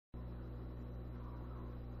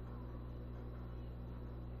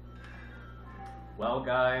Well,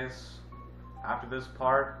 guys, after this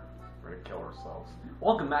part, we're gonna kill ourselves.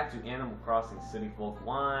 Welcome back to Animal Crossing City Folk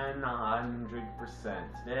 100%.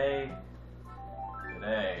 Today,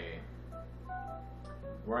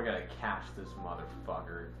 we're gonna catch this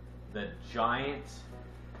motherfucker, the giant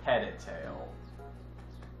Petaltail.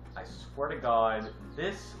 I swear to God,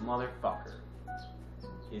 this motherfucker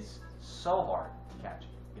is so hard to catch.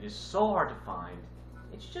 It is so hard to find.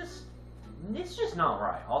 It's just not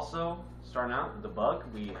right. Also, starting out with the bug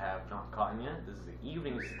we have not caught him yet. This is the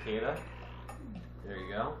evening cicada. There you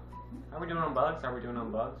go. How are we doing on bugs? We're doing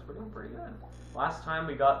pretty good. Last time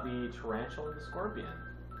we got the tarantula and the scorpion.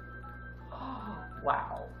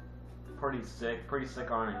 Wow. Pretty sick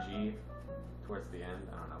RNG towards the end.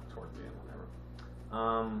 I don't know, towards the end, whatever.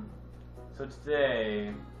 So today,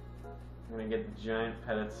 I'm gonna get the giant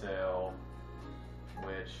Petaltail,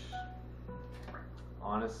 which,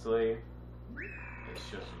 honestly, it's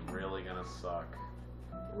just really gonna suck.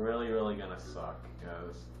 Really gonna suck,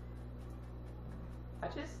 because I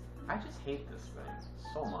just hate this thing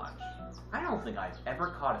so much. I don't think I've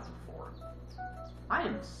ever caught it before. I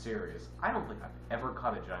am serious. I don't think I've ever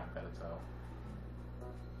caught a giant Petaltail.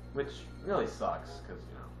 Which really sucks, because,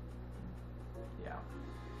 you know,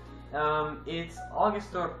 yeah. It's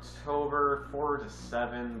August, October, 4 to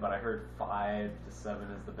 7, but I heard 5 to 7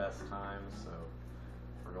 is the best time, so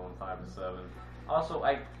we're going 5 to 7. Also,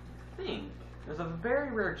 I think there's a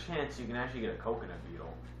very rare chance you can actually get a coconut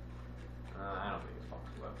beetle. I don't think it's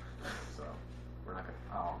possible, so we're not gonna.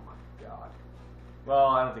 Oh my god. Well,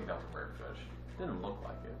 I don't think that was a rare fish. Didn't look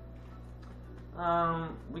like it.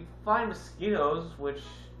 We find mosquitoes, which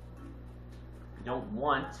you don't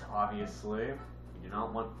want, obviously. You do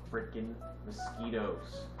not want freaking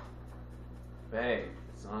mosquitoes. But hey,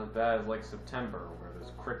 it's not as bad as like September, where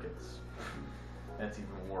there's crickets. That's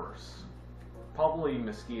even worse. Probably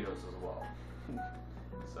mosquitoes as well.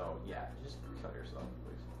 So yeah, just kill yourself,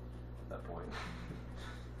 please. At that point.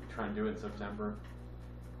 Try and do it in September.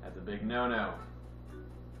 That's a big no-no.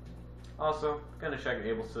 Also, gonna check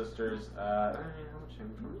Able Sisters. How much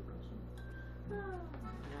damage from this person?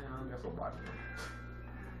 Yeah, I guess I'll buy them.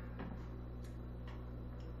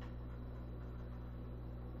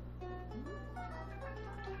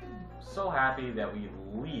 So happy that we at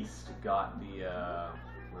least got the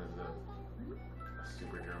what is it? A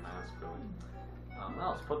superhero mask going.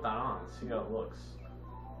 Well, let's put that on. Let's see how it looks.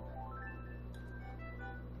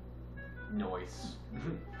 Noise.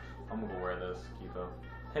 I'm gonna wear this. Keep a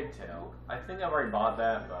pigtail. I think I've already bought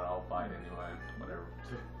that, but I'll buy it anyway. Whatever.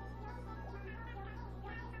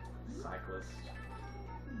 Cyclist.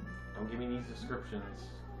 Don't give me these descriptions.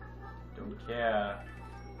 Don't care.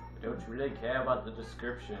 I don't really care about the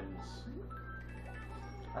descriptions.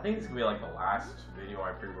 I think this could be like the last video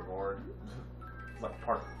I pre-record. It's like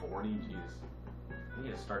part 40, jeez. I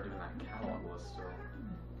need to start doing that catalog list still.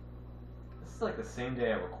 This is like the same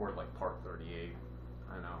day I record like part 38.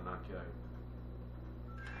 I know, I'm not kidding.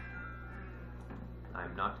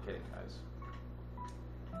 I'm not kidding, guys.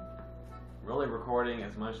 Really recording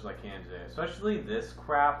as much as I can today. Especially this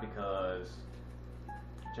crap, because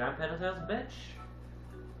Giant Petaltail's a bitch.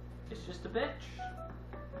 It's just a bitch.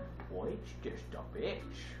 Well, it's just a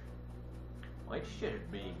bitch. Well, it's just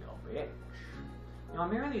being a bitch. You know,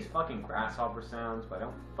 I'm hearing these fucking grasshopper sounds, but I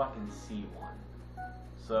don't fucking see one.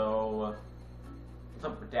 So, what's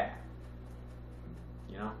up with that?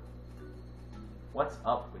 You know? What's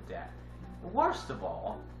up with that? Worst of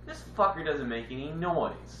all, this fucker doesn't make any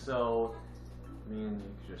noise, so, I mean, you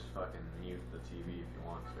can just fucking mute the TV if you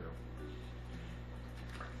want to.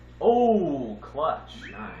 Oh, clutch.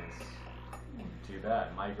 Nice. Too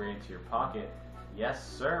bad. Migrate into your pocket. Yes,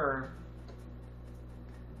 sir.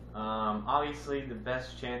 Obviously, the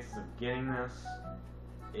best chances of getting this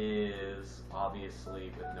is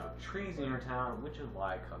obviously with no trees in your town, which is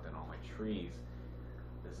why I cut down all my trees.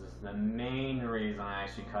 This is the main reason I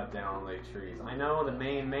actually cut down all the trees. I know the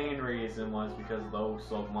main reason was because low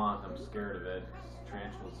moth, I'm scared of it.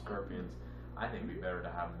 Tarantulas, scorpions. I think it'd be better to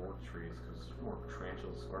have more trees, because more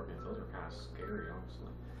tarantulas, scorpions, those are kind of scary,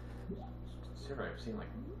 honestly. Consider I've seen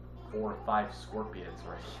like 4 or 5 scorpions,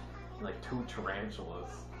 right? And like 2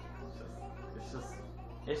 tarantulas.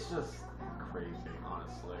 It's just crazy,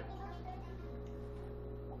 honestly.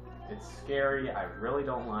 It's scary. I really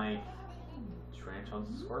don't like tarantulas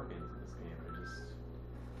and scorpions in this game. They're just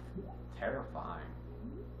terrifying.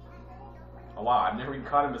 Oh wow, I've never even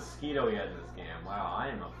caught a mosquito yet in this game. Wow, I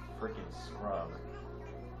am a freaking scrub.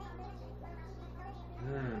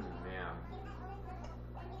 Man.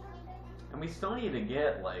 And we still need to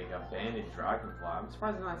get, like, a banded dragonfly. I'm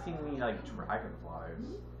surprised I'm not seeing any, like, dragonflies.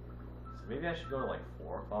 So maybe I should go to, like,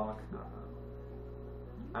 4 o'clock? I don't know.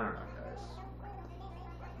 I don't know, guys.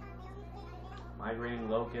 Migrating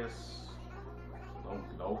locusts.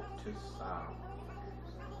 Lotus. I don't know.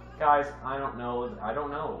 Guys, I don't know. I don't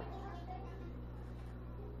know.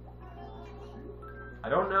 I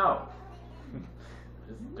don't know. I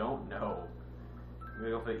just don't know. I'm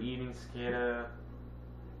gonna go for the eating cicada.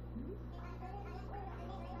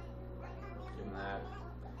 Give him that.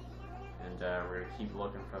 And we're gonna keep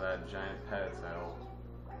looking for that giant Petaltail.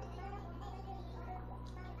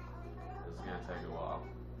 This is gonna take a while.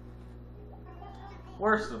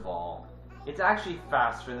 Worst of all, it's actually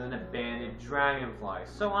faster than a banded dragonfly.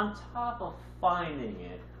 So on top of finding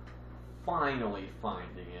it, finally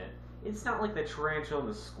finding it, it's not like the tarantula and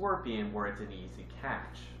the scorpion where it's an easy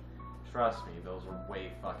catch. Trust me, those are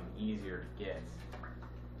way fucking easier to get.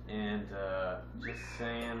 And just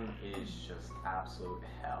saying, it is just absolute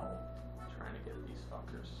hell trying to get these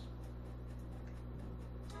fuckers.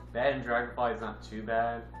 Banded dragonfly is not too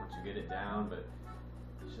bad once you get it down, but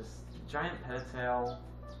it's just giant Petaltail.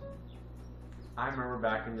 I remember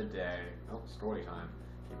back in the day. Oh, story time.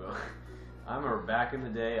 I remember back in the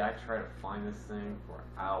day, I tried to find this thing for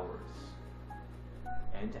hours.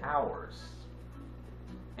 And hours.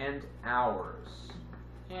 And hours.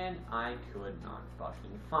 And I could not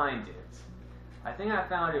fucking find it. I think I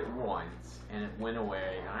found it once, and it went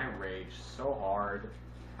away, and I raged so hard,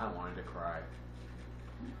 I wanted to cry.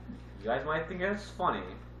 You guys might think it's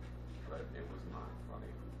funny, but it was not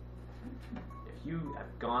funny. If you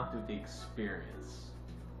have gone through the experience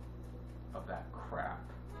of that crap,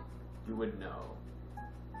 you would know.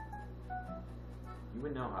 You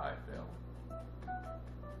would know how I feel.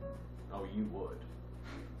 Oh, you would.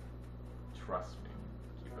 Trust me.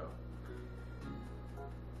 Keep up.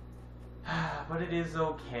 But it is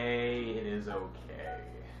okay. It is okay.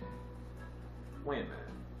 Wait a minute.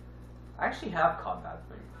 I actually have caught that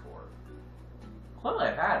thing before. Clearly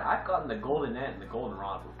I've gotten the golden net and the golden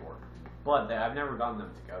rod before. But I've never gotten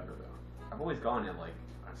them together though. I've always gone in like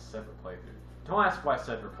a separate playthrough. Don't ask why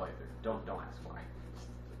separate playthrough. Don't ask why.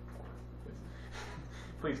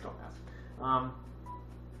 Please don't ask.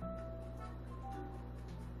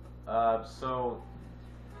 So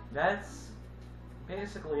that's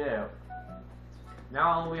basically it.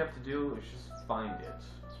 Now all we have to do is just find it,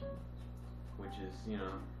 which is, you know,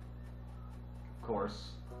 of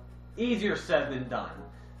course, easier said than done.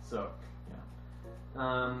 So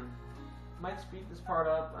yeah. Might speed this part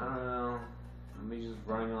up. I don't know. Me just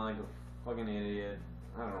running like a fucking idiot.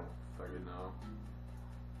 I don't fucking know.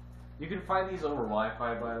 You can find these over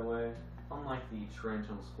Wi-Fi, by the way, unlike the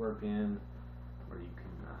tarantula and scorpion, where you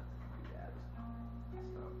cannot do that.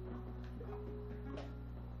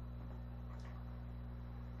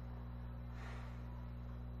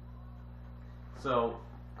 So,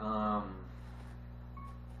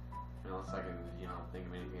 unless I can, you know, think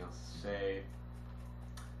of anything else to say.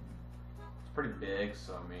 It's pretty big,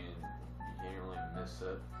 so I mean, you can't really miss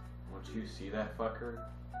it. Once you see that fucker,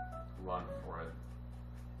 run for it.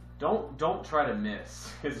 Don't try to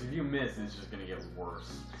miss, because if you miss, it's just gonna get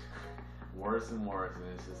worse, worse and worse, and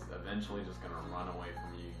it's just eventually just gonna run away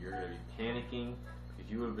from you. You're gonna be panicking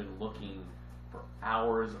because you would have been looking for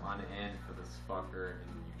hours on end for this fucker,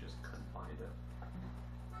 and you just couldn't find it.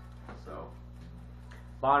 So,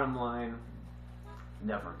 bottom line,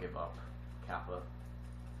 never give up, Kappa.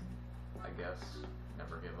 I guess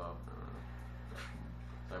never give up.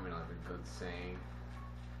 I mean, like a good saying.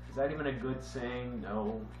 Is that even a good saying?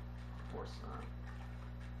 No. Of course not.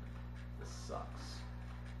 This sucks.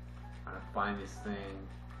 Trying to find this thing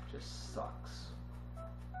just sucks.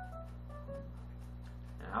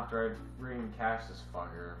 And after I freaking catch this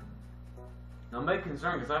fucker, I'm a bit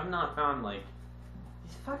concerned because I've not found, like,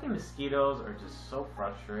 these fucking mosquitoes are just so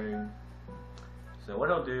frustrating. So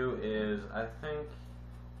what I'll do is, I think,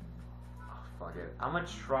 oh, fuck it, I'm gonna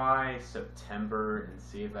try September and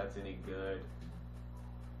see if that's any good.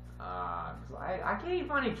 Cause I can't even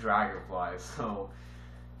find any dragonflies, so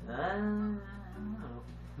I don't know.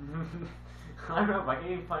 I don't know if I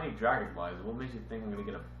can't even find any dragonflies. What makes you think I'm gonna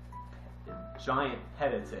get a giant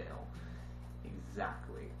Petaltail?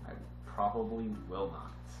 Exactly. I probably will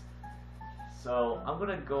not. So I'm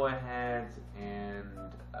gonna go ahead and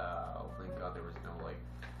oh thank God there was no like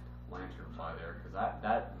lantern fly there, because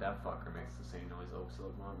that fucker makes the same noise Oak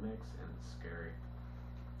Silicon makes, and it's scary.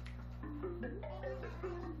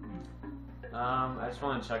 I just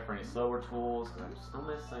want to check for any silver tools, because I'm still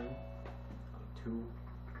missing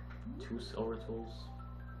two silver tools.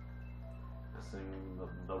 Missing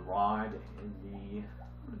the rod and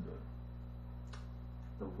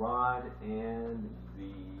the rod and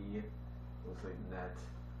the looks like net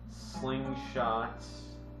slingshot.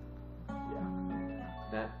 Yeah.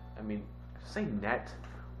 net,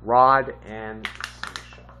 rod, and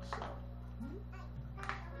slingshot.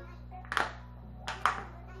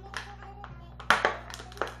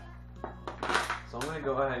 So I'm gonna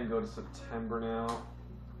go ahead and go to September now.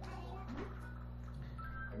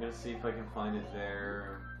 I'm gonna see if I can find it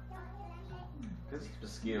there. These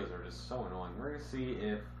mosquitoes are just so annoying. We're gonna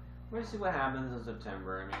see what happens in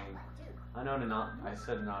September. I mean, I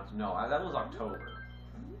said not to know. That was October.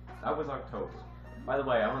 That was October. By the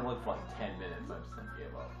way, I only looked for like 10 minutes. I just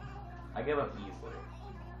gave up. I gave up easily.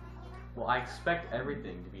 Well, I expect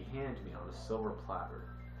everything to be handed to me on a silver platter.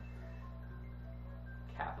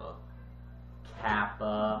 Kappa.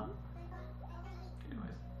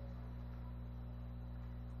 Anyways.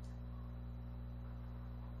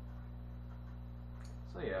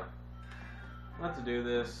 So yeah, let's do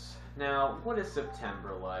this. Now, what is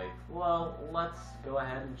September like? Well, let's go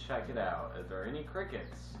ahead and check it out. Are there any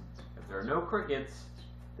crickets? If there are no crickets,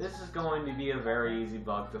 this is going to be a very easy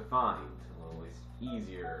bug to find. Well, at least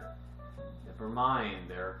easier. Never mind,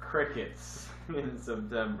 there are crickets in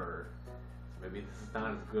September. So maybe this is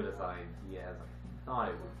not as good as I thought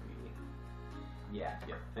it would be. Yeah,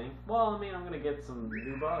 you think? Well, I mean, I'm gonna get some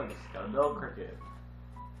new bugs. Got a bell cricket.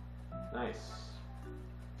 Nice.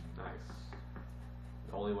 Nice.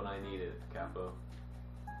 Only what I needed, Capo.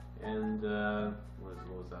 And, what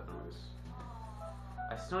was that noise?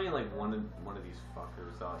 I still need, like, one of these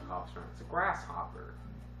fuckers that like, hops around. It's a grasshopper.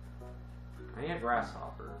 I need a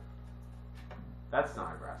grasshopper. That's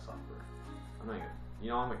not a grasshopper. I'm not gonna,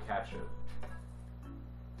 I'm gonna catch it.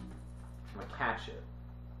 I'm gonna catch it.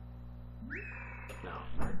 No,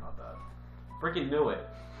 I already caught that. Freaking knew it.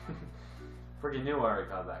 Freaking knew I already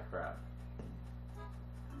caught that crap.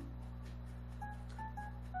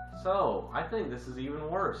 So, I think this is even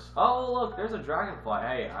worse. Oh, look, there's a dragonfly.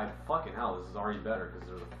 Hey, fucking hell, this is already better because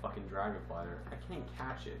there's a fucking dragonfly there. I can't even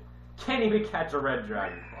catch it. Can't even catch a red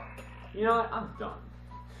dragonfly. You know what? I'm done.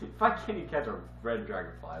 If I can't even catch a red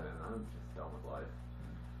dragonfly, then I'm just done with life.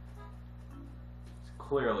 It's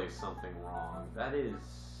clearly something wrong. That is...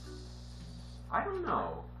 I don't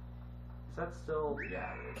know. Is that still...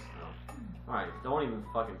 Yeah, it is. No. Alright, don't even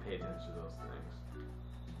fucking pay attention to those things.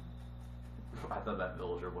 I thought that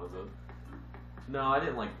villager was it. No, I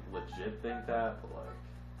didn't, like, legit think that, but, like,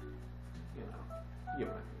 you know what I mean.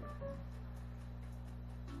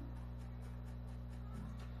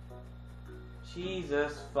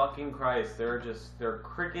 Jesus fucking Christ, there are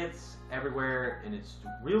crickets everywhere, and it's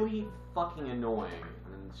really fucking annoying.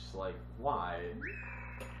 And it's just like, why?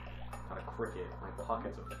 Got a cricket. My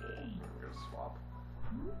pockets are full. We're gonna swap.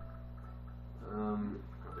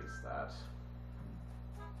 At least that.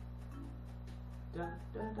 Dun,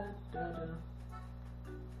 dun, dun, dun, dun.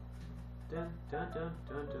 Dun, dun, dun,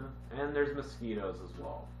 dun, dun. And there's mosquitoes as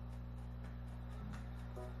well.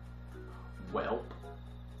 Welp.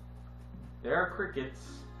 There are crickets.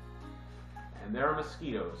 And there are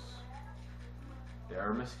mosquitoes. There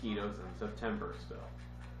are mosquitoes in September still.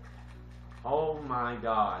 Oh my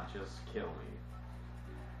god, just kill me.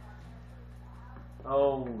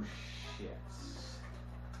 Oh shit.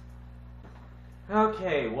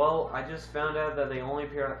 Okay, well, I just found out that they only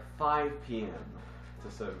appear at 5 p.m.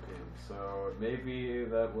 to 7 p.m. So maybe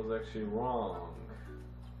that was actually wrong.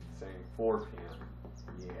 Saying 4 p.m.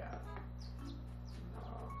 Yeah.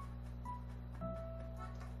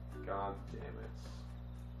 God damn it.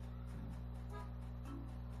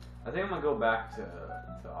 I think I'm gonna go back to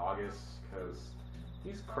August because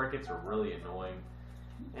these crickets are really annoying.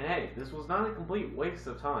 And hey, this was not a complete waste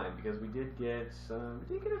of time because we did get a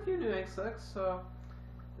few new insects. So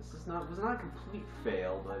this was not a complete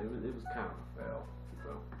fail, but it was kind of a fail.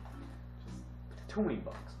 So just too many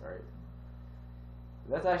bugs, right?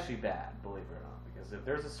 That's actually bad, believe it or not, because if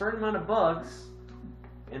there's a certain amount of bugs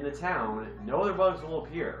in the town, no other bugs will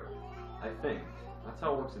appear. I think that's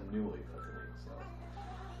how it works in New Leaf, I think. So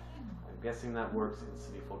I'm guessing that works in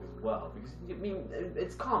City Folk as well, because I mean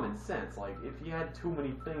it's common sense. Like if you had too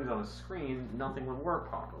many things on a screen, nothing would work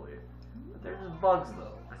properly. But they're just bugs,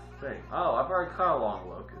 though. I think. Oh, I've already caught a long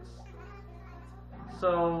locust.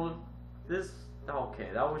 So this. Okay,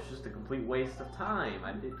 that was just a complete waste of time.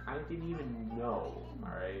 I didn't even know.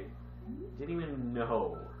 All right, didn't even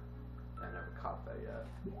know. I never caught that yet.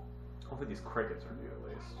 Hopefully these crickets are new at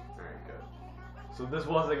least. All right, good. So this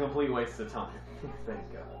was a complete waste of time.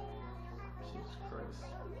 Thank God. Jesus Christ.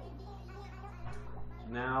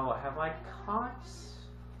 Now, have I caught?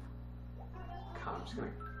 God, I'm just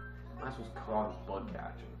gonna. Might as well call it bug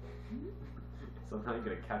catching. So I'm not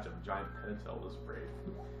gonna catch a giant petaltail this brave.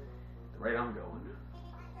 The rate I'm going.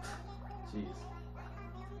 Jeez.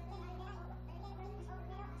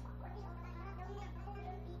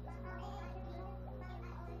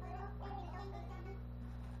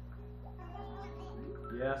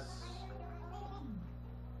 Yes.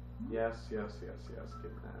 Yes, yes, yes, yes.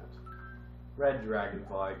 Give him that. Red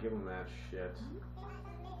Dragonfly, give him that shit.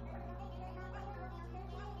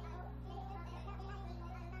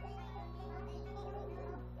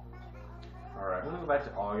 Alright, I'm gonna go back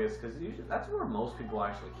to August, because that's where most people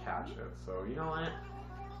actually catch it. So, you know what?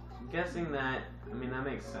 I'm guessing that, I mean, that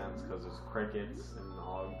makes sense, because there's crickets in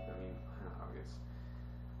August.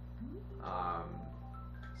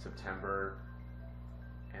 September,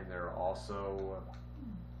 and there are also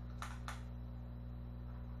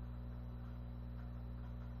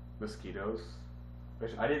mosquitoes.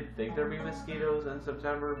 Which I didn't think there'd be mosquitoes in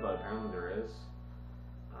September, but apparently there is.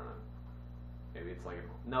 I don't know. Maybe it's like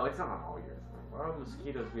no, it's not an all year thing. Why would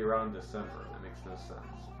mosquitoes be around in December? That makes no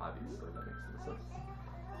sense. Obviously, that makes no sense.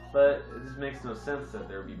 But it just makes no sense that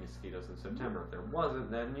there would be mosquitoes in September. If there wasn't,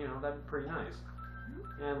 then you know that'd be pretty nice.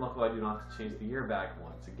 And luckily, I do not have to change the year back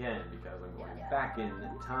once again because I'm going back in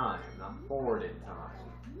time, not forward in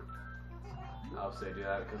time. Obviously, I do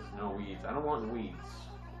that because no weeds. I don't want weeds.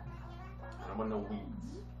 I don't want no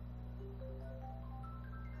weeds.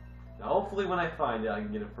 Now, hopefully, when I find it, I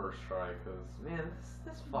can get it first try. Because man,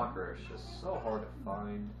 this fucker is just so hard to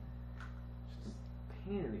find. Just a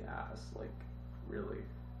pain in the ass. Like, really,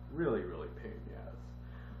 really, really pain in the ass.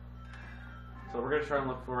 So we're gonna try and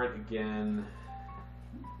look for it again.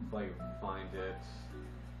 If I can find it.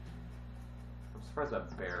 I'm surprised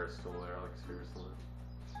that bear is still there, like seriously.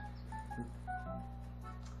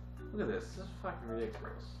 Look at this, this is fucking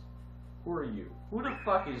ridiculous. Who are you? Who the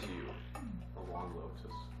fuck is you? A long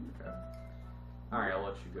lotus. Okay. Alright, I'll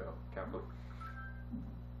let you go, Kappa.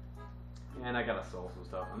 And I gotta sell some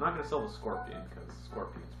stuff. I'm not gonna sell the scorpion, because the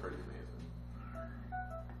scorpion's pretty amazing.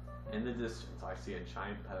 In the distance, I see a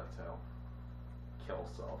giant Petaltail. Kill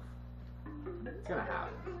self. It's gonna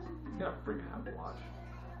happen. It's gonna freaking happen, watch.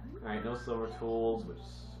 Alright, no silver tools, which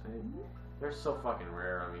they're so fucking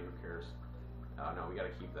rare, I mean, who cares? Oh no, we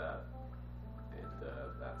gotta keep that. And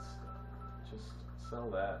that's just sell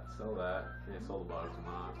that, and sell the bugs,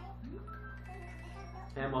 not.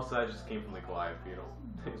 And most of that just came from the Goliath beetle.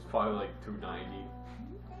 It's probably like 290.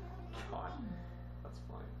 God, that's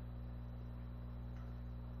funny.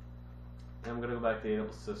 And I'm gonna go back to the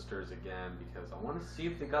Able Sisters again because I want to see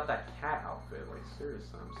if they got that cat outfit. Like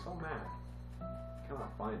seriously, I'm so mad. I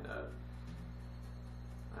cannot find that.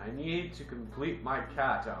 I need to complete my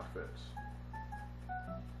cat outfit.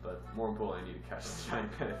 But more importantly, I need to catch the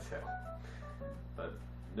giant Petaltail. But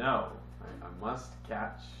no, I must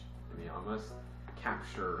catch. I must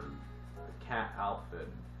capture the cat outfit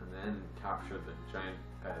and then capture the giant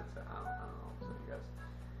Petaltail. I don't know. So you guys.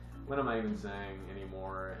 What am I even saying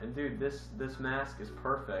anymore? And dude, this mask is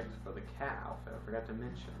perfect for the cat outfit. I forgot to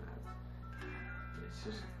mention that. It's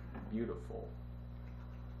just beautiful.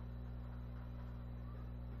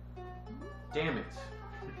 Damn it!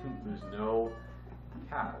 There's no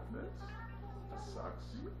cat outfits. That sucks.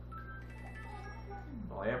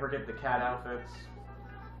 Will I ever get the cat outfits?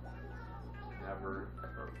 Never,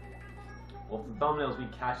 ever. Well, if the thumbnail's me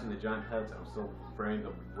catching the giant Petaltail, I'm still wearing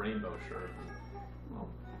the rainbow shirt. Well,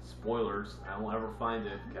 spoilers, I won't ever find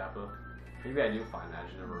it, Kappa. Maybe I do find that, I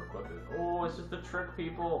just never equip it. Oh, it's just to trick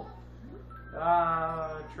people.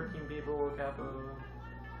 Ah, tricking people, Kappa.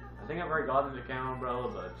 I think I've already gotten the Camel Umbrella,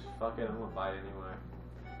 but fuck it, I'm gonna buy it anyway.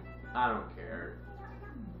 I don't care.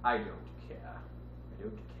 I don't care. I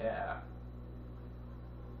don't care.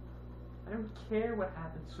 I don't care what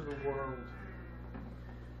happens to the world.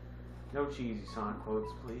 No cheesy Sonic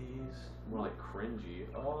quotes, please. More like cringy.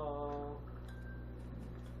 Oh.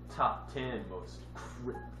 Top 10 most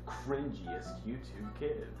cringiest YouTube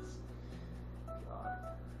kids. God.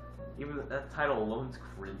 Even that title alone's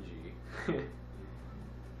cringy.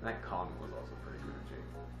 That comment was also pretty cringy.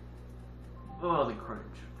 Oh, the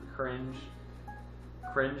cringe.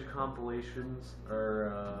 Cringe compilations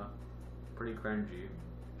are pretty cringy.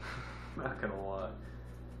 Not gonna lie.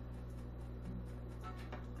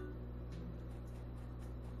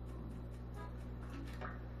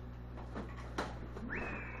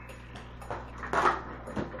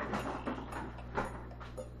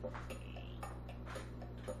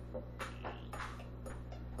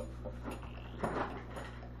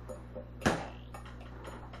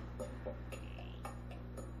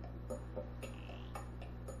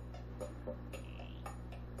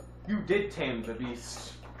 You did tame the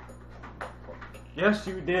beast. Yes,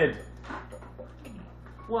 you did.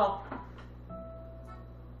 Well,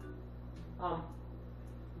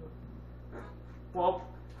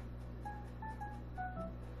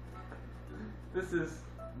 this is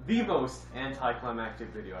the most anticlimactic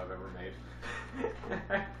video I've ever made.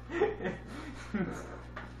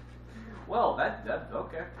 Well,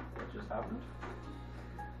 okay. That just happened.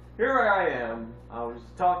 Here I am. I was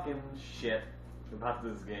talking shit about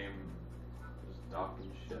this game. Just talking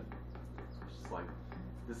shit. It's just like,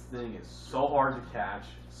 this thing is so hard to catch,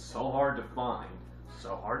 so hard to find,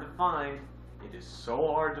 so hard to find. It is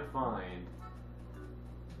so hard to find.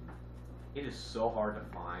 It is so hard to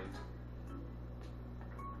find.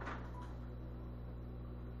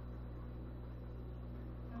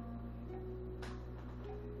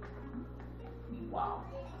 Wow,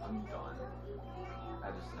 I'm done. I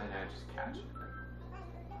just catch it.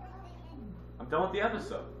 I'm done with the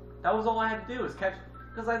episode. That was all I had to do was catch,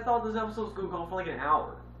 because I thought this episode was going to go for like an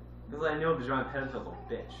hour. Because I know the giant Petaltail's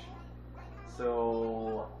a bitch.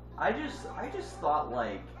 So I just thought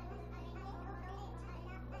like,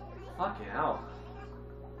 fucking hell.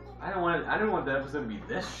 I didn't want the episode to be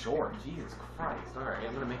this short. Jesus Christ. Alright,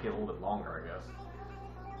 I'm gonna make it a little bit longer, I guess.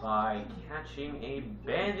 By catching a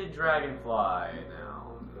banded dragonfly.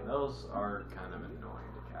 Now, those are kind of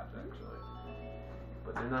annoying to catch, actually.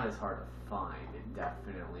 But they're not as hard to find. They're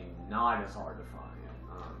definitely not as hard to find.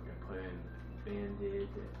 I'm gonna put in banded.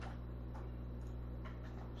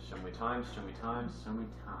 Show me times, show me times, show me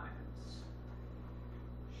times.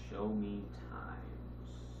 Show me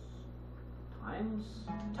times. Times?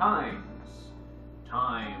 Times.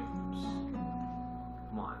 Times.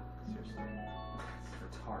 Come on, seriously. It's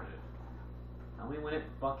retarded. Tell me when it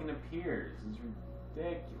fucking appears. It's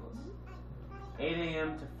ridiculous. 8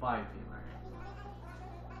 a.m. to 5 p.m.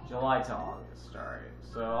 July to August. Alright,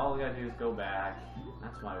 so all we gotta do is go back.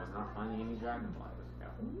 That's why I was not finding any dragonflies.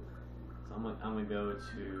 So I'm gonna go to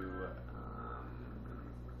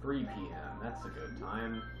 3 p.m. That's a good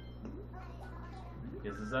time.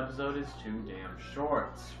 Because this episode is too damn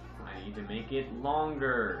short. I need to make it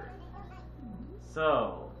longer.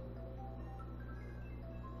 So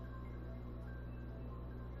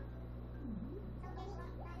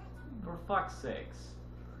for fuck's sakes.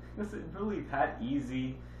 Is it really that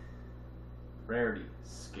easy? Rarity,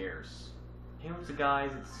 scarce. Hey, what's the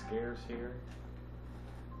guys, it's scarce here.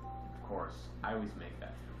 Of course, I always make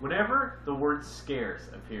that. Whenever the word scarce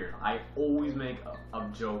appears, I always make a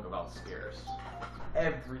joke about scarce.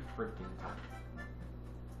 Every freaking time.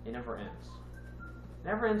 It never ends.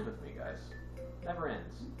 Never ends with me, guys. Never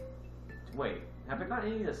ends. Wait, have I got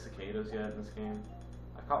any of the cicadas yet in this game?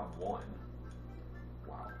 I caught one.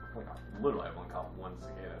 Wow. Literally, I've only caught one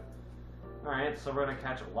cicada. Alright, so we're gonna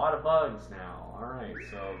catch a lot of bugs now. Alright,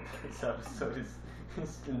 so this episode is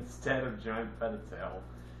instead of giant Petaltail.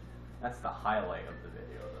 That's the highlight of the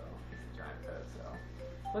video, though. It's the giant Petaltail.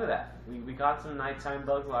 Look at that. We got some nighttime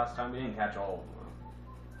bugs last time. We didn't catch all of them.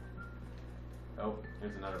 Oh,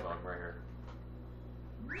 here's another bug right here.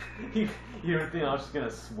 You don't think I was just gonna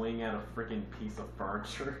swing at a freaking piece of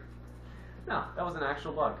furniture? No, that was an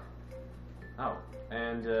actual bug. Oh,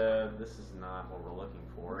 and this is not what we're looking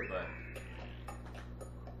for, but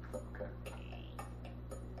okay.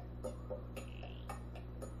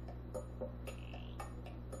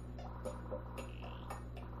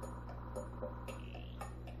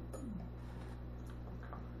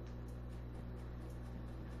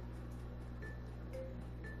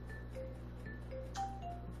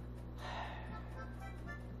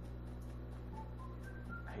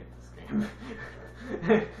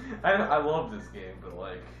 I love this game, but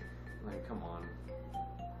like, come on,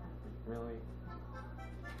 really?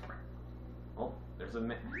 Oh, there's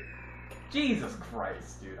a Jesus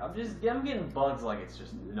Christ, dude! I'm getting bugs like it's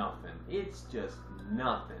just nothing. It's just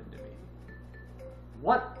nothing to me.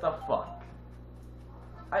 What the fuck?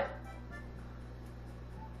 I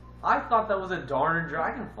thought that was a darn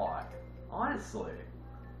dragonfly. Honestly,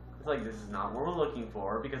 it's like this is not what we're looking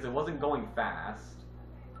for because it wasn't going fast.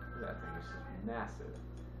 That thing is just massive.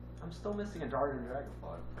 I'm still missing a darn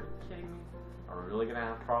dragonfly. Are you kidding me? Are we really gonna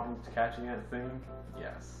have problems catching that thing?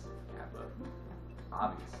 Yes, Kappa.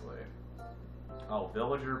 Obviously. Oh,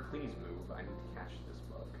 villager, please move. I need to catch this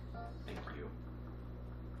bug. Thank you.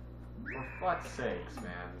 For fuck's sakes,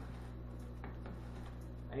 man.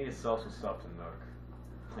 I need to sell some stuff to Nook.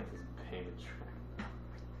 Like this painted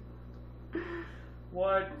track.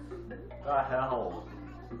 What the hell?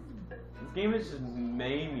 This game has just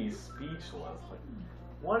made me speechless. Like,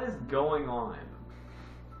 what is going on?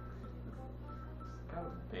 It's got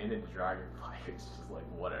a banded dragonfly. It's just like,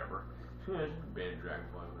 whatever. Banded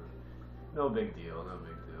dragonfly. No big deal, no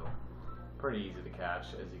big deal. Pretty easy to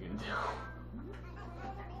catch, as you can tell.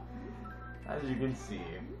 As you can see,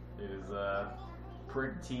 it is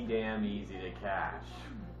pretty damn easy to catch.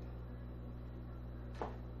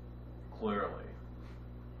 Clearly.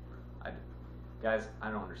 Guys,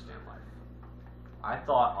 I don't understand life. I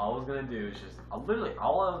thought all I was gonna do is just literally I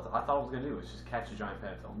thought I was gonna do was just catch a giant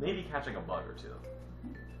petaltail, maybe catch like a bug or two.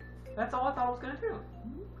 That's all I thought I was gonna do.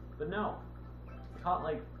 But no, I caught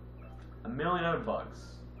like a million other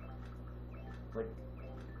bugs. Like,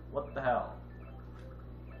 what the hell?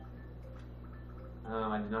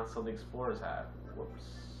 I did not sell the explorer's hat. Whoops.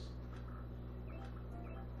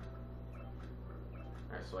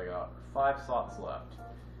 Alright, so I got 5 slots left.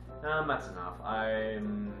 That's enough.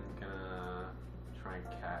 I'm gonna try and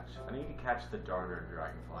catch. I need to catch the Darner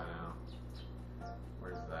dragonfly now.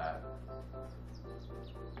 Where's that?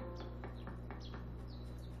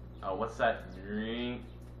 Oh, what's that drink?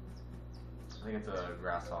 I think it's a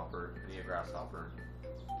grasshopper. I need a grasshopper.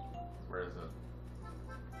 Where is it?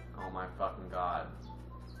 Oh my fucking god.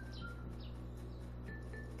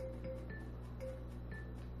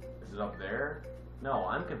 Is it up there? No,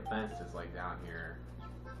 I'm convinced it's like down here.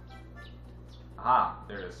 Aha!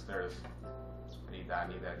 There it is, there it is. I need that, I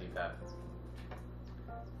need that, I need that.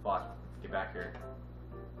 Fuck. Get back here.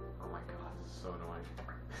 Oh my god, this is so annoying.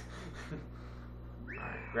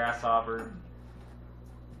 Alright, grasshopper.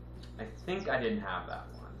 I think I didn't have that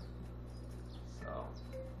one. So.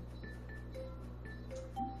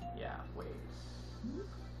 Yeah, wait.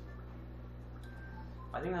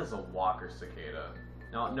 I think this is a walker cicada.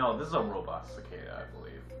 No, this is a robust cicada, I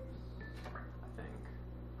believe. I think.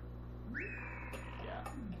 Yeah.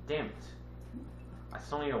 Damn it. I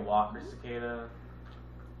still need a walker cicada.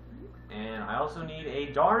 And I also need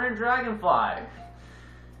a darn dragonfly.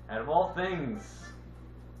 Out of all things.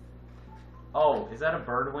 Oh, is that a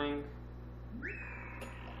bird wing?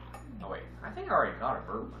 Oh wait, I think I already got a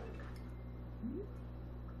bird wing.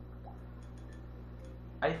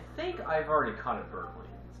 I think I've already caught a bird wing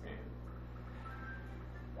in this game.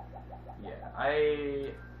 Yeah,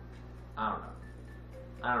 I don't know.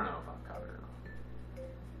 I don't know if I've caught it or not.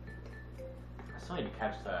 I still need to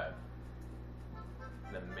catch the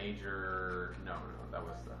major. No, that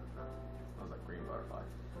was like green butterfly.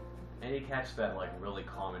 I need to catch that like really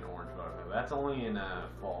common orange butterfly. That's only in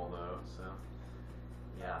fall though, so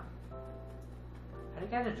yeah. How do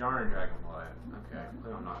you catch a darn dragonfly? Okay,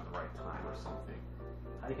 clearly I'm not at the right time or something.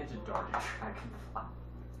 How do you catch a darn dragonfly?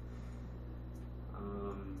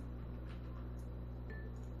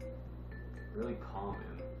 Really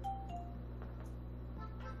common.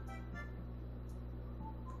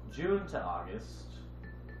 June to August.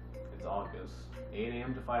 It's August. 8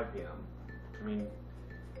 AM to 5 PM. I mean,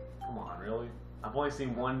 come on, really? I've only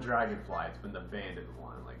seen one dragonfly. It's been the banded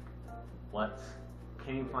one. Like, what?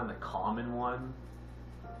 Can't even find the common one?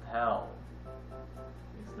 What the hell?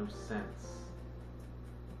 Makes no sense.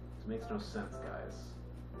 This makes no sense, guys.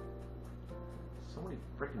 So many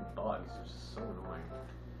freaking bugs. They're just so annoying.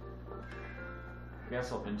 I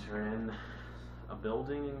guess I'll enter in a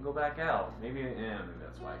building and go back out. Maybe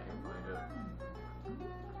that's why I can't find it.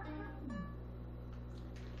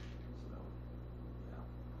 So, yeah.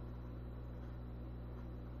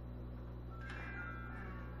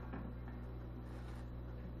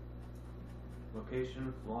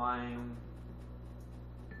 Location, flying.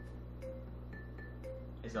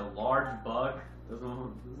 Is a large bug?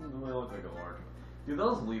 Doesn't really look like a large bug. Dude,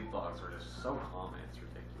 those leaf bugs are just so common, it's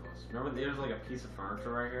ridiculous. Remember there's like a piece of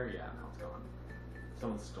furniture right here? Yeah, now it's gone.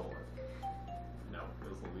 Someone stole it. No,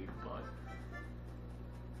 it was a leaf bug.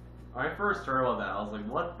 When I first heard about that, I was like,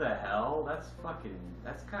 what the hell? That's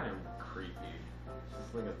kind of creepy. It's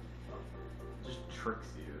just like it just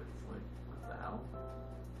tricks you. It's like, what the hell?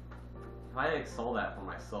 If I like saw that for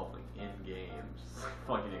myself, like in game, just like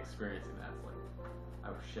fucking experiencing that, it's like, I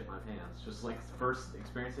would shit my pants. Just like first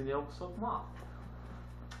experiencing the old silk moth.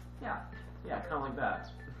 Yeah, kind of like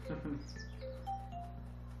that.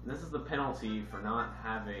 This is the penalty for not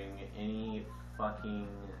having any fucking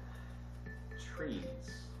trees.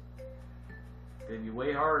 It's gonna be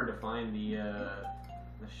way harder to find the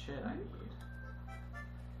shit I need.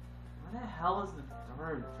 What the hell is the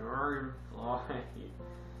darn dragonfly?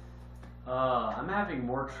 I'm having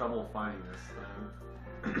more trouble finding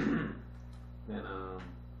this thing than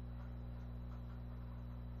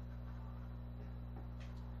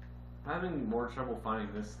I'm having more trouble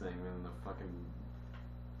finding this thing than the fucking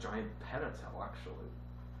giant Petaltail, actually.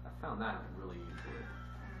 I found that really easily.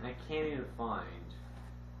 And I can't even find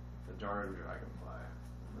the darn dragonfly.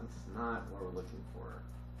 That's not what we're looking for.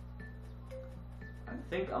 I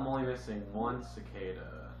think I'm only missing one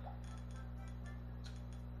cicada.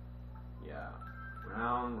 Yeah.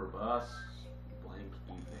 Brown, robust, blank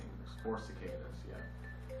evening. There's 4 cicadas,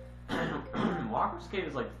 yeah. Walker cicada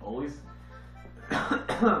is like always...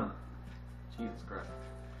 Jesus Christ.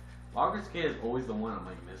 Walker cicada is always the one I'm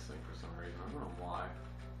like missing for some reason. I don't know why.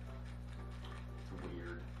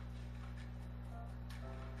 weird.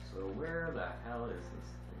 So where the hell is this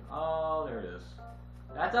thing? Oh, there it is.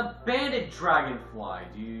 That's a banded dragonfly,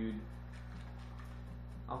 dude.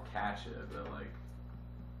 I'll catch it, but like,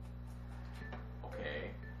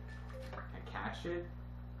 okay, can I catch it?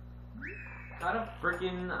 Got a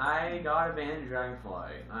I got a banded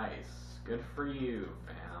dragonfly. Nice, good for you,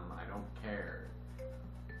 fam. I don't care.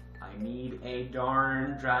 I need a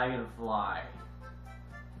darn dragonfly.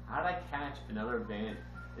 How did I catch another banded?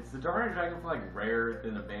 Is the darn dragonfly like rarer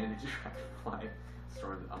than a banded dragonfly?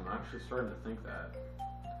 I'm actually starting to think that.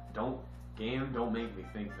 Don't make me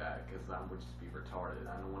think that, because that would just be retarded.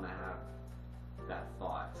 I don't want to have that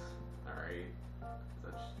thought. All right,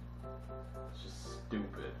 that's just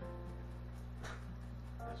stupid.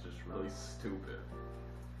 That's just really stupid.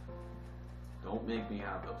 Don't make me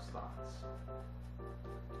have those thoughts.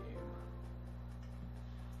 Game.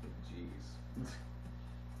 Jeez.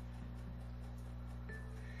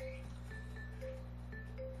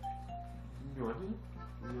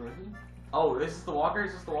 Oh, this is the walker?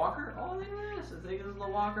 Is this the walker? Oh, there it is. I think this is the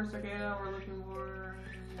walker cicada we're looking for.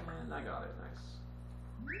 And I got it.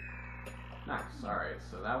 Nice. Nice. Alright,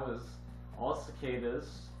 so that was all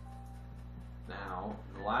cicadas. Now,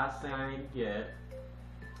 the last thing I need to get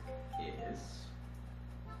is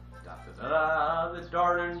the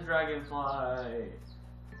darn dragonfly.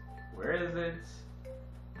 Where is it?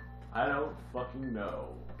 I don't fucking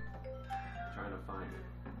know. I'm trying to find it.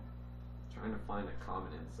 Trying to find a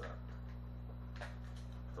common insect.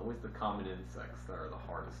 It's always the common insects that are the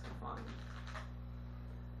hardest to find.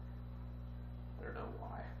 I don't know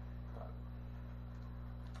why. But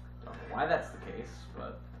don't know why that's the case,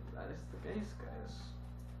 but that is the case, guys.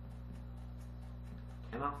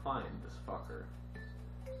 Cannot find this fucker.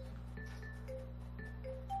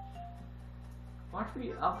 Watch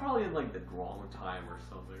me. I'm probably in like the wrong time or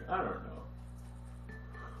something. I don't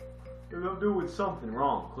know. I'm doing something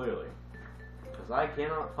wrong, clearly. Because I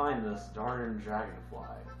cannot find this darn dragonfly.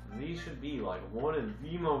 These should be like one of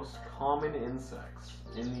the most common insects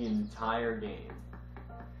in the entire game.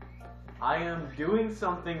 I am doing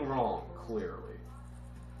something wrong, clearly.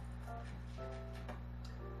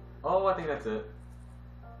 Oh, I think that's it.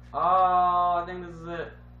 Oh, I think this is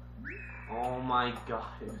it. Oh my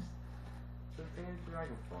god. It's a damn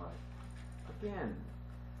dragonfly. Again.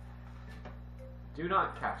 Do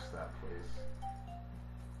not catch that, please.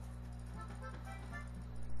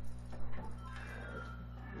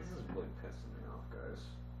 This is really pissing me off, guys.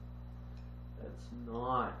 That's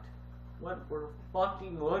not what we're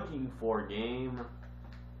fucking looking for, game.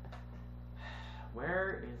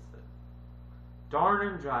 Where is the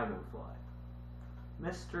darn dragonfly?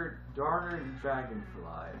 Mr. Darn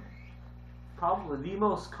Dragonfly. Probably the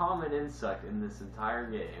most common insect in this entire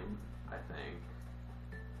game, I think.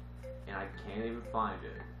 And I can't even find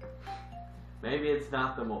it. Maybe it's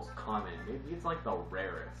not the most common. Maybe it's like the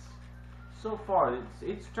rarest. So far,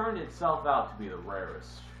 it's turned itself out to be the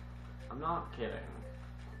rarest. I'm not kidding.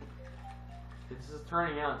 It's just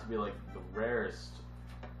turning out to be like the rarest.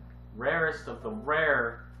 Rarest of the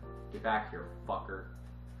rare. Get back here, fucker.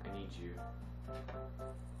 I need you.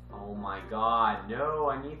 Oh my god, no,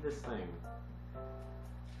 I need this thing.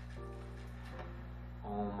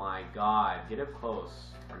 Oh my god, get up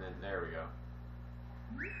close. And then, there we go.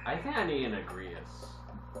 I think I need an Agrias.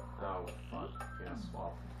 Oh, fuck. Can't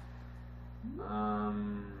swap. What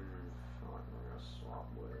am I gonna swap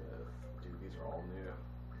with? Dude, these are all new.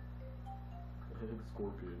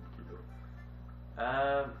 Scorpion, keep it.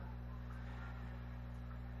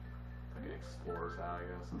 Fucking explorer's hat, I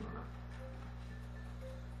guess. I don't know.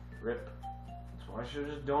 Rip. So I should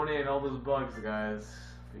have just donated all those bugs, guys.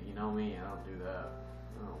 But you know me, I don't do that.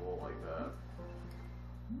 I don't roll like that.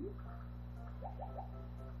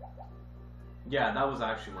 Yeah, that was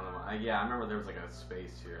actually one of my. Yeah, I remember there was like a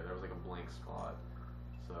space here. There was like a blank spot.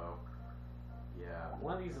 So, yeah,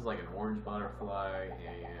 one of these is like an orange butterfly,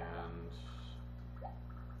 and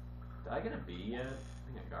did I get a bee yet?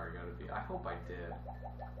 I think I already got a bee. I hope I did.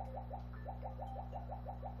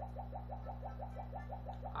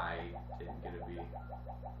 I didn't get a bee.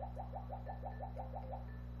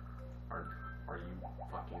 Are you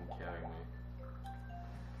fucking kidding me?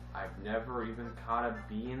 I've never even caught a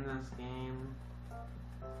bee in this game.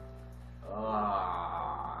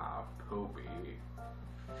 Ah, Poopy.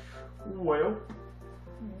 Well,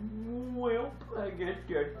 I guess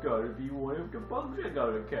that's gotta be one of the bugs I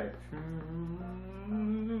gotta catch.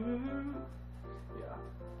 Yeah.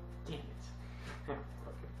 Damn it.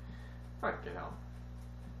 Fucking hell.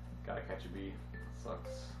 Gotta catch a bee.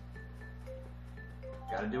 Sucks.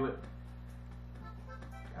 Gotta do it.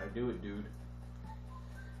 Gotta do it, dude.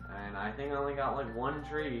 And I think I only got like one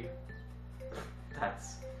tree. I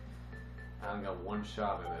only got one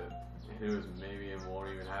shot at it. It was maybe it won't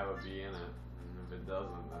even have a bee in it. And if it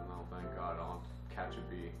doesn't, then oh thank God, I'll catch a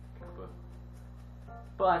bee.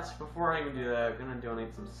 But before I even do that, I'm gonna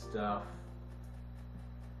donate some stuff.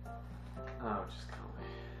 Oh, just call me.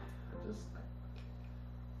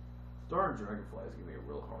 Starting dragonflies give me a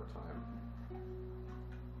real hard time.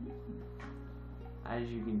 As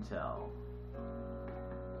you can tell,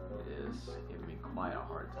 it is giving me quite a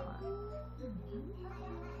hard time.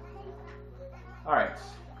 Alright.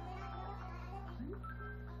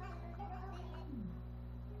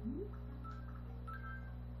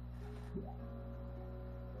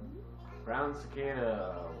 Brown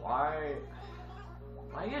cicada, why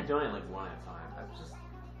you gotta donate like one at a time? That's just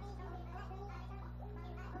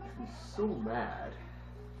makes me so mad.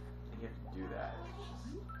 You have to do that. It's just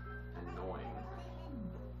annoying.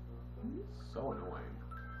 So annoying.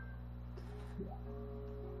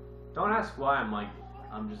 Don't ask why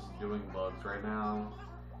I'm just doing bugs right now.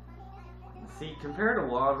 See, compared to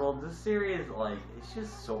Wild World, this series it's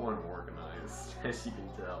just so unorganized, as you can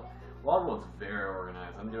tell. Wild World's very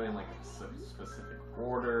organized. I'm doing like a specific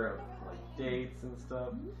order of like dates and stuff.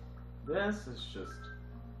 This is just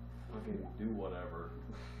fucking do whatever.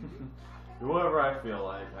 Do whatever I feel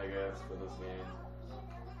like, I guess, for this game.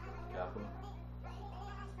 Kappa.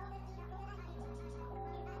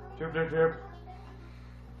 Chirp, chirp, chirp.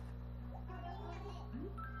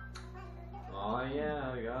 Oh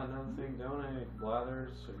yeah, I got another thing donate.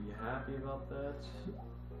 Blathers, are you happy about that?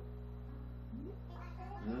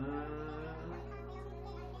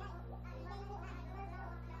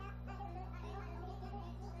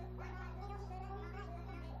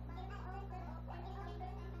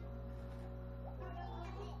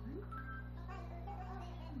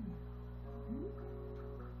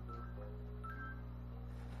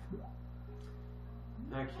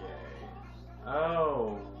 Okay.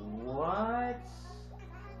 Oh, what?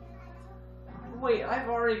 Wait, I've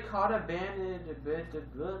already caught a banded a bit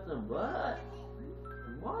of what?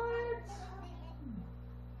 What?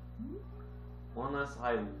 Unless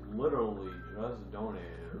I literally just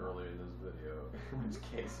donated earlier in this video, in which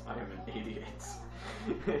case I am an idiot.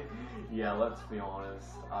 Yeah, let's be honest.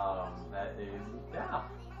 That is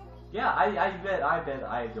yeah. I bet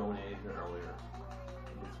I donated earlier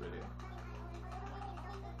in this video.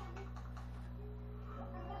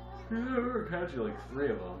 We're catching like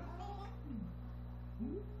 3 of them.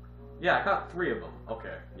 Yeah, I caught 3 of them.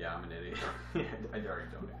 Okay, yeah, I'm an idiot. I already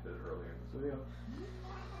donated earlier in this video.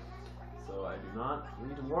 So I do not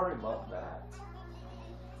need to worry about that.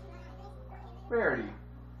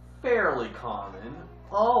 Fairly common.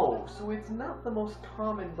 Oh, so it's not the most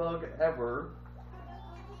common bug ever.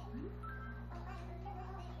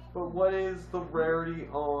 But what is the rarity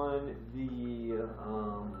on the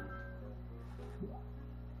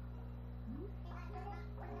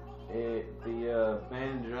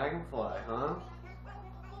banded dragonfly, huh?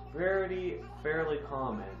 Rarity fairly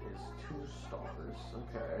common is 2 stars.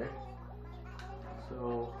 Okay.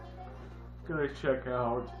 So gonna check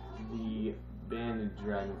out the banded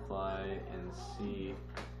dragonfly and see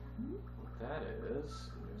what that is.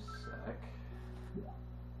 In a sec.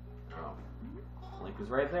 Oh, link is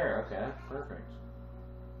right there. Okay, perfect.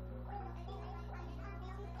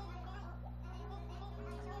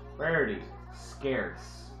 Rarity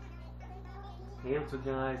scarce. Cancel,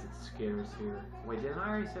 guys, it's scarce here. Wait, didn't I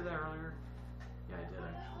already say that earlier? Yeah, I did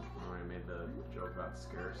actually. I already made the joke about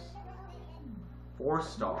scarce. 4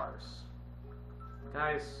 stars.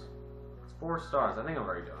 Guys, it's 4 stars. I think I've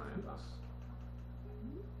already donated this.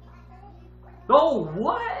 Oh,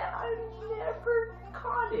 what? I never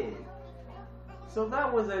caught it. So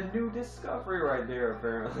that was a new discovery right there,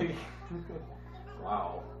 apparently.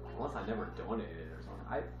 Wow. Unless I never donated it or something.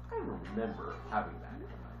 I remember having that in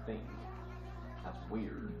my thing. That's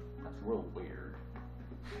weird. That's real weird.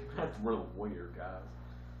 That's real weird, guys.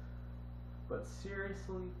 But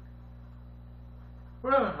seriously?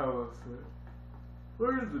 Where the hell is it?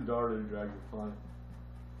 Where is the darted dragonfly?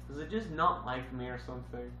 Does it just not like me or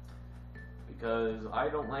something? Because I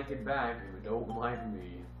don't like it back if it don't like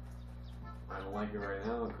me. I don't like it right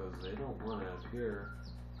now because they don't want to appear.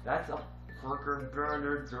 That's a fucking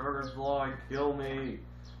banded dragonfly. Kill me.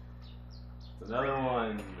 It's another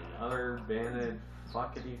one. Another banded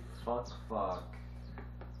fuckity fuck.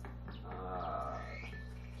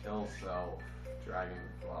 Kill self.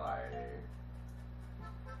 Dragonfly.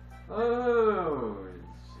 Oh,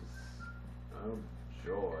 it's just oh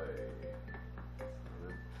joy.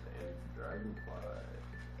 Banded dragonfly.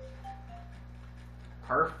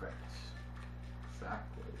 Perfect.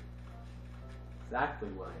 Exactly. exactly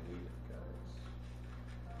what I needed, guys.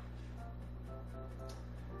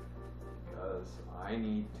 Because I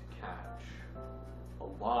need to catch a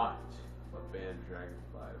lot of banded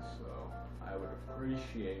dragonflies, so I would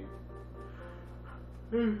appreciate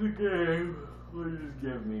if the game would just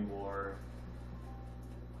give me more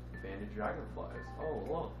banded dragonflies. Oh,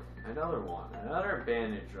 look, another one, another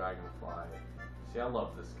banded dragonfly. See, I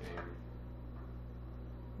love this game.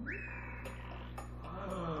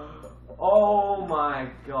 Oh my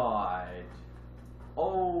god.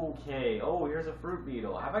 Okay. Oh, here's a fruit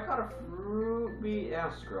beetle. Have I caught a fruit beetle?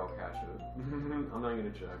 Yeah, screw, I'll catch it. I'm not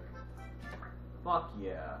gonna check. Fuck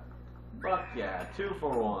yeah. Fuck yeah. 2 for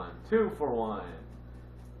 1. 2 for 1.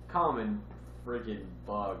 Common freaking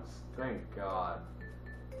bugs. Thank God.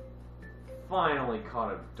 Finally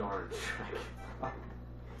caught a darn dragonfly.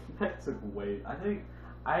 That took way. I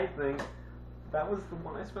think that was the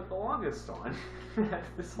one I spent the longest on.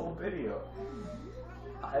 This whole video.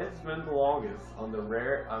 I spent the longest on the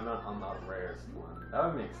rare. I'm not on the rarest one. That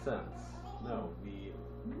would make sense. No, the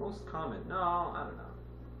most common. No, I don't know.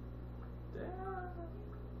 Damn.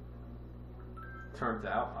 Turns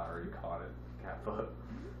out I already caught it. Cat foot.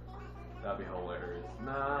 That'd be hilarious.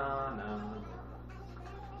 Nah.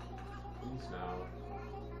 Please no.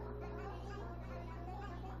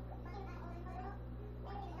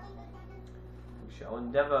 We shall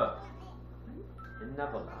endeavor. In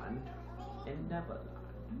Neverland.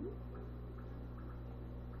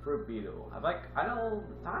 Fruit beetle. I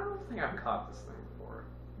don't think I've caught this thing before.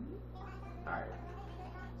 Alright.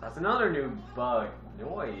 That's another new bug.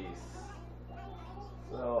 Noise.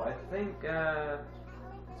 So I think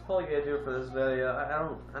it's probably gonna do it for this video. I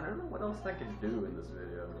don't know what else I can do in this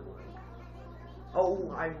video.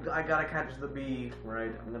 Oh, I gotta catch the bee,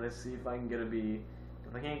 right? I'm gonna see if I can get a bee.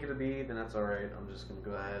 If I can't get a bee, then that's alright. I'm just gonna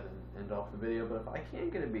go ahead and end off the video. But if I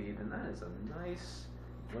can't get a bee, then that is a nice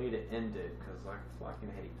way to end it. Because I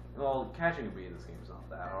fucking hate. Well, catching a bee in this game is not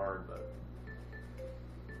that hard, but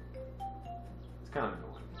it's kind of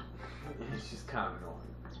annoying. It's just kind of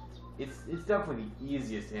annoying. It's definitely the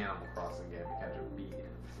easiest Animal Crossing game to catch a bee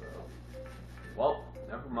in. So, well,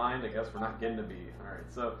 never mind. I guess we're not getting a bee. All right,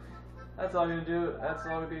 so that's all I'm gonna do. That's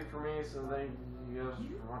all gonna be for me. So thank you guys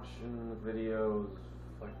for watching the videos.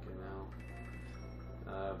 Fucking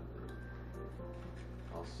hell.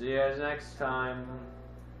 I'll see you guys next time.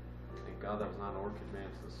 Thank God that was not an orchid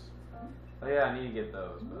mantis. Oh yeah, I need to get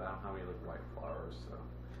those, but I don't have any little white flowers, so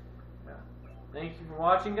yeah. Thank you for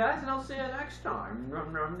watching, guys, and I'll see you next time. No.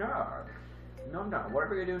 What are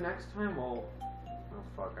we gonna do next time? Well, oh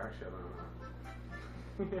fuck, actually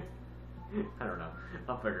I don't know. I don't know.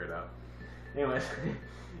 I'll figure it out. Anyways,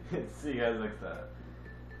 see you guys next time.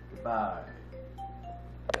 Goodbye.